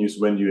continues,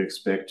 when do you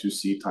expect to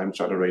see time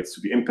charter rates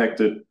to be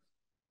impacted?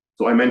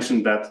 So I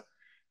mentioned that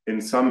in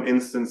some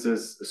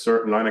instances,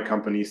 certain liner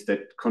companies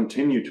that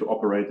continue to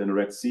operate in the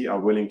Red Sea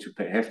are willing to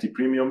pay hefty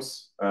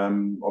premiums.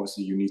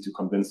 Obviously, you need to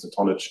convince the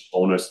tonnage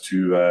owners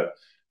to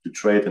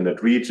trade in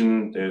that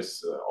region.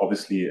 There's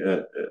obviously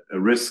a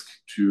risk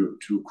to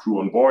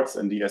crew on boards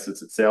and the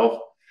assets itself.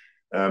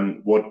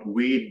 What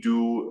we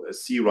do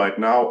see right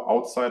now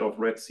outside of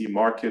Red Sea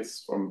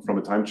markets from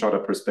a time charter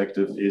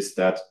perspective is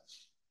that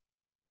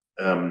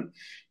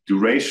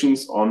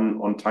durations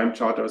on time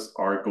charters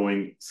are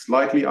going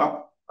slightly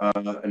up,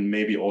 and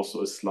maybe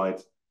also a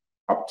slight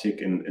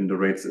uptick in the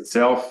rates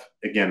itself.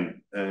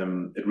 Again,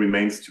 it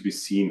remains to be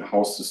seen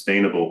how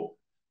sustainable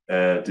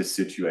this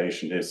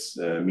situation is,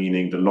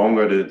 meaning the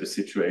longer the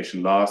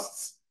situation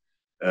lasts,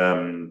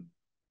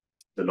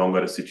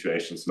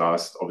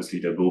 obviously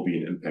there will be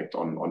an impact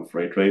on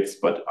freight rates.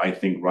 But I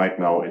think right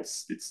now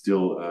it's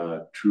still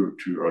too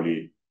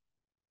early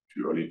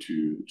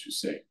to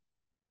say.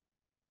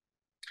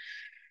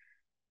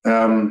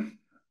 Then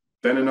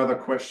another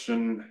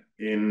question.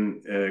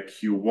 In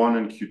Q1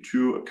 and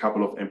Q2, a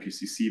couple of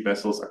MPCC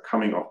vessels are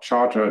coming off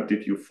charter.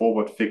 Did you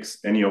forward fix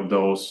any of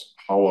those?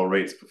 How are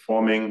rates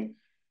performing?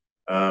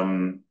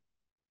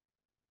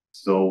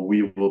 So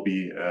we will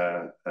be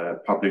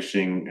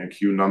publishing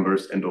Q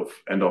numbers end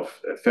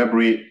of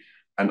February,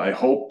 and I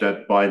hope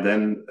that by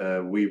then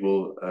we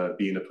will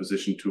be in a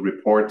position to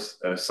report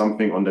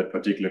something on that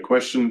particular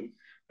question.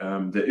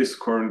 There is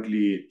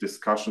currently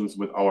discussions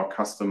with our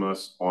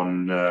customers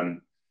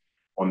on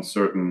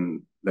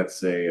certain, let's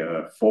say,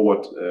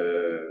 forward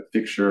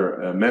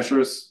fixture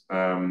measures.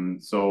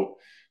 So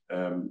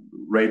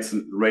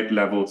rate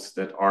levels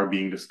that are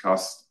being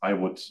discussed, I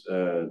would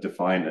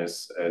define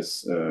as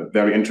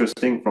very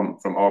interesting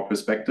from our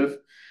perspective.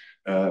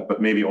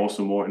 But maybe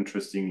also more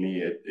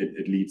interestingly,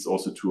 it leads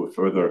also to a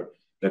further,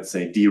 let's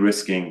say,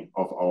 de-risking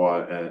of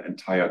our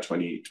entire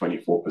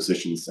 2024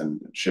 positions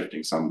and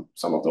shifting some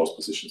of those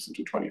positions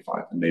into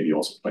 25 and maybe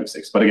also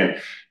 26. But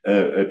again,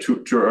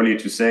 too early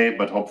to say,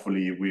 but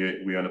hopefully we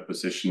are in a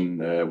position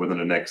within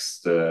the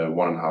next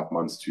 1.5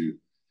 months to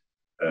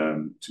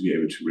be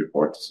able to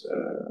report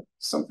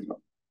something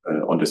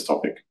on this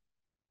topic.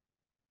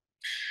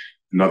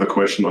 Another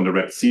question on the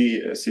Red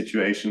Sea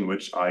situation,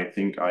 which I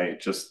think I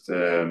just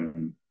have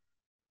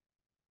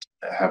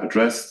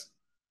addressed.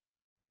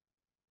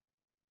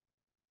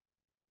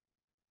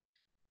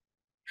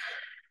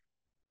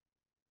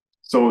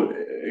 So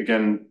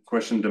again,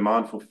 question: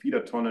 demand for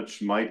feeder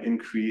tonnage might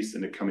increase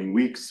in the coming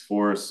weeks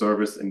for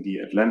service in the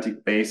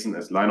Atlantic basin,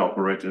 as line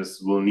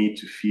operators will need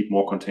to feed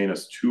more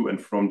containers to and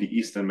from the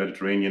Eastern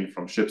Mediterranean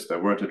from ships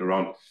diverted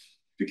around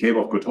the Cape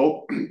of Good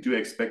Hope. Do you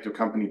expect your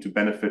company to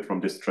benefit from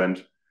this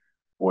trend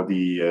for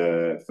the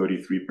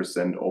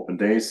 33% open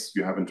days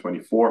you have in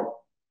 24?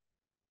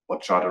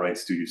 What charter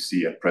rates do you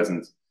see at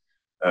present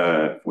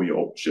for your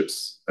open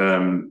ships.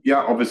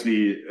 Yeah,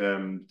 obviously,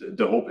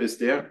 the hope is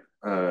there,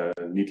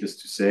 needless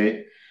to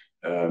say.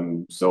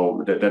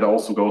 So that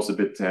also goes a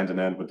bit hand in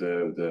hand with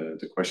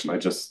the question I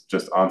just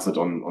answered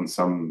on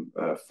some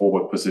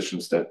forward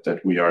positions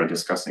that we are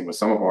discussing with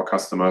some of our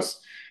customers.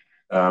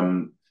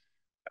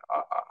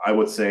 I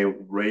would say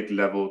rate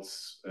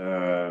levels,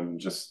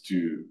 just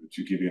to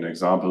give you an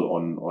example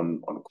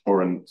on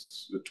current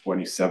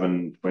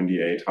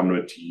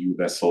 2,800 TEU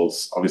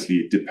vessels,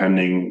 obviously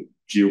depending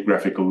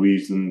geographical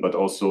reason, but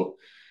also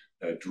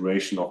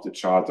duration of the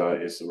charter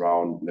is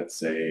around, let's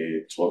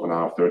say,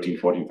 $12,500,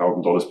 $13,000,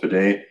 $14,000 per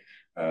day,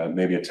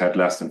 maybe a tad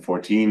less than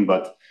 14.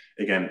 But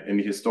again, in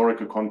the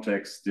historical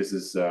context, this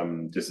is a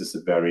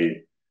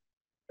very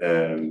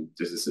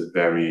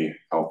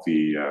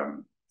healthy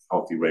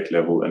rate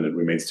level, and it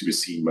remains to be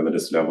seen whether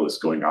this level is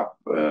going up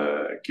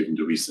given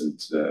the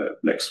recent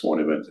Black Swan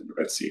event in the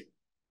Red Sea.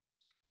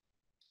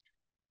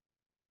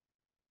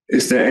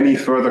 Is there any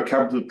further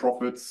capital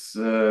profits?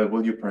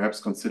 Will you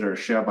perhaps consider a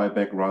share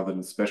buyback rather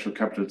than special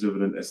capital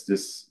dividend, as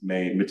this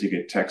may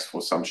mitigate tax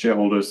for some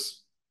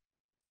shareholders?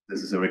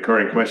 This is a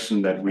recurring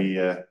question that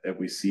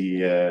we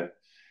see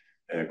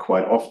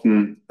quite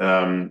often.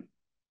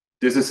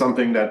 This is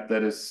something that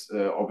is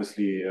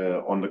obviously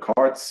on the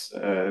cards.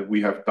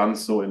 We have done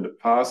so in the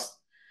past,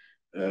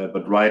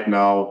 but right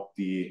now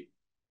the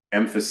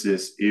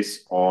emphasis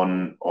is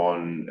on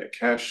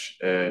cash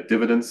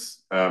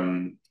dividends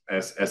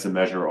as a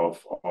measure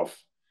of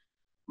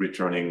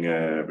returning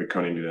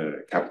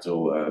the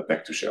capital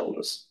back to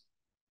shareholders.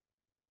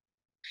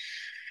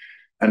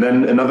 And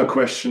then another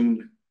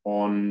question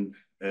on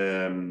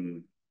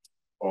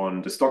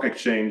the stock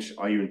exchange.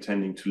 Are you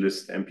intending to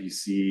list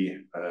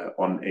MPC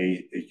on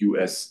a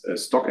US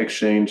stock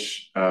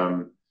exchange?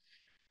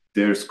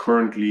 There's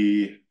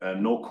currently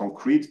no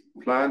concrete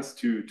plans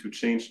to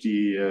change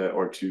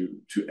or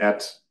to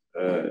add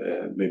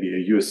maybe a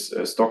US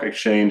stock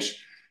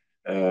exchange.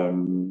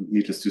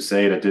 Needless to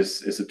say that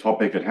this is a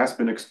topic that has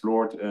been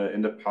explored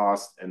in the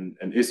past and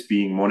is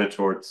being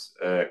monitored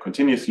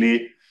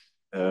continuously.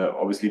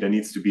 Obviously, there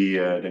needs to be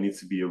a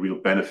real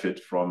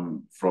benefit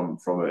from an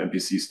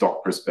MPC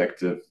stock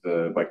perspective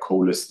by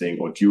co-listing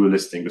or dual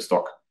listing the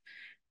stock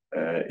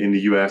in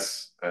the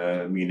US,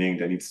 meaning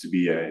there needs to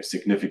be a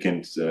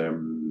significant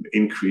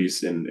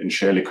increase in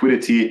share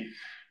liquidity.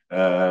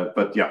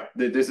 But yeah,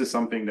 this is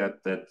something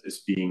that is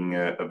being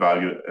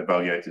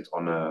evaluated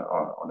on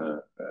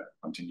a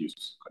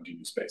continuous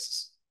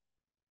basis.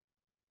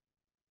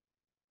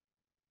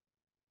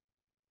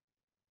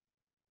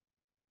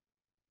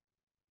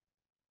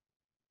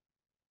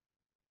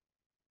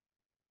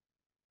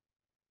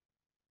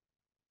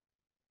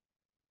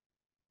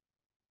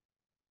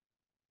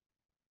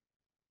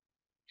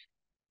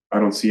 I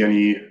don't see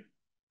any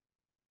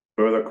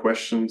further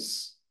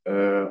questions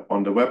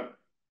on the web.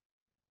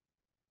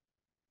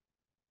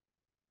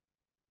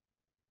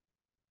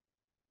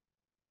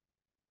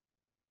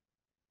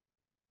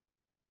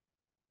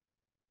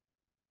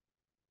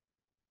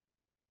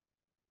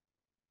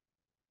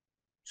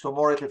 So,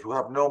 Moritz, if you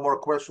have no more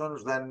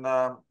questions, then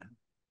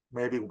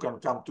maybe we can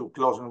come to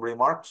closing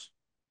remarks.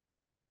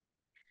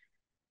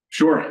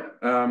 Sure.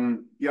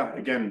 Yeah,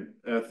 again,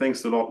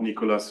 thanks a lot,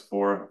 Nicholas,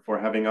 for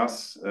having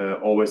us.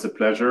 Always a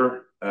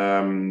pleasure.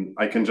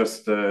 I can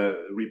just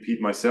repeat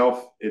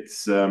myself.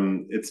 It's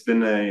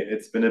been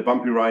a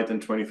bumpy ride in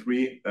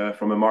 23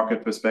 from a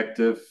market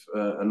perspective.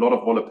 A lot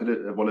of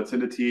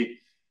volatility.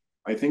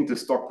 I think the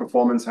stock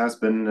performance has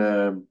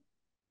been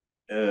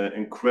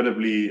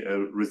incredibly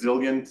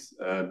resilient,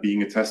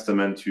 being a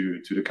testament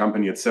to the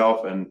company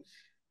itself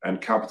and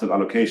capital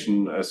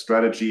allocation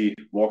strategy,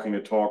 walking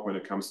the talk when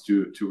it comes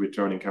to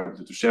returning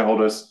capital to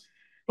shareholders,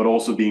 but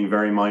also being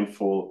very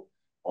mindful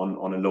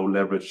on a low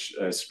leverage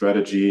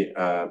strategy,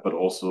 but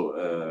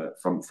also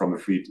from a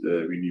fleet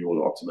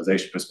renewal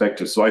optimization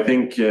perspective. So I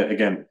think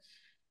again,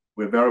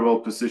 we're very well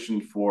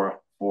positioned for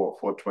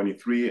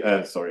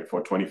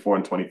 24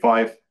 and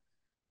 25,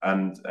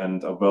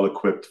 and are well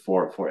equipped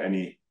for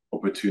any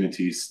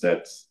opportunities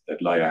that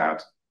lie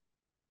ahead.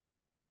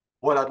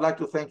 Well, I'd like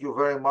to thank you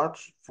very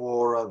much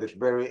for this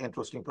very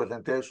interesting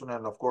presentation,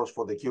 and of course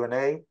for the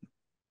Q&A.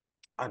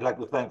 I'd like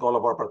to thank all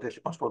of our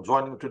participants for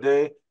joining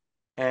today.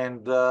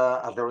 And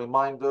as a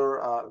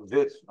reminder,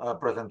 this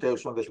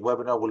presentation, this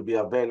webinar will be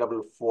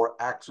available for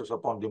access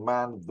upon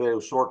demand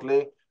very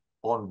shortly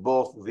on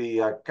both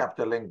the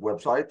Capital Link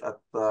website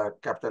at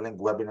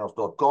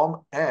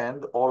capitallinkwebinars.com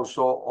and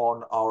also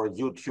on our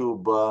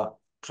YouTube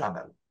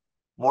channel.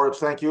 Moritz,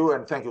 thank you,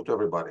 and thank you to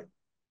everybody.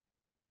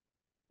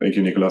 Thank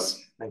you,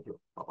 Nicholas. Thank you.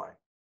 Bye-bye.